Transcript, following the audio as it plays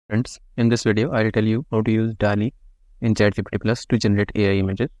Friends, in this video, I'll tell you how to use Dall-E in ChatGPT Plus to generate AI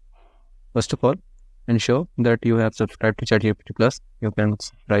images. First of all, ensure that you have subscribed to ChatGPT Plus. You can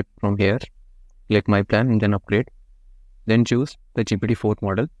subscribe from here, click My Plan and then Upgrade. Then choose the GPT-4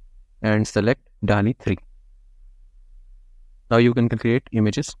 model and select Dall-E 3. Now you can create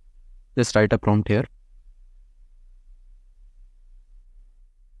images. Just write a prompt here.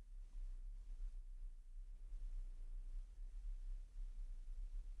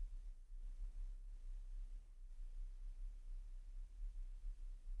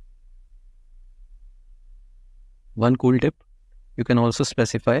 One cool tip, you can also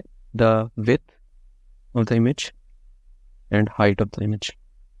specify the width of the image and height of the image.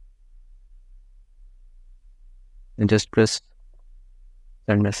 And just press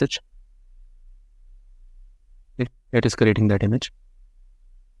send message. It is creating that image.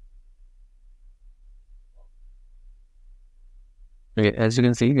 Okay, as you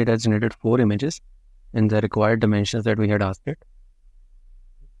can see, it has generated 4 images in the required dimensions that we had asked it.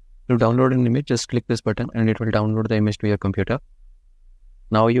 To download an image, just click this button and it will download the image to your computer.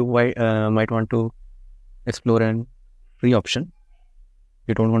 Now you might want to explore a free option.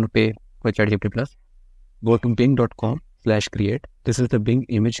 You don't want to pay for ChatGPT Plus. Go to bing.com/create. This is the Bing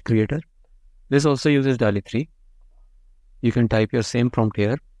image creator. This also uses Dall-E 3. You can type your same prompt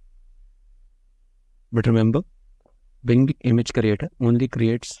here. But remember, Bing image creator only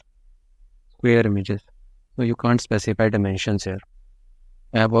creates square images. So you can't specify dimensions here.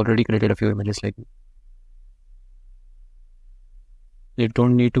 I have already created a few images like this. You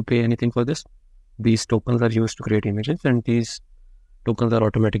don't need to pay anything for this. These tokens are used to create images and these tokens are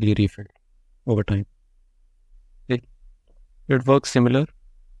automatically refilled over time. It works similar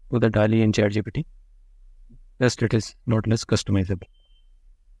to the Dall-E in ChatGPT. Just it is not less customizable.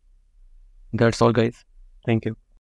 That's all guys. Thank you.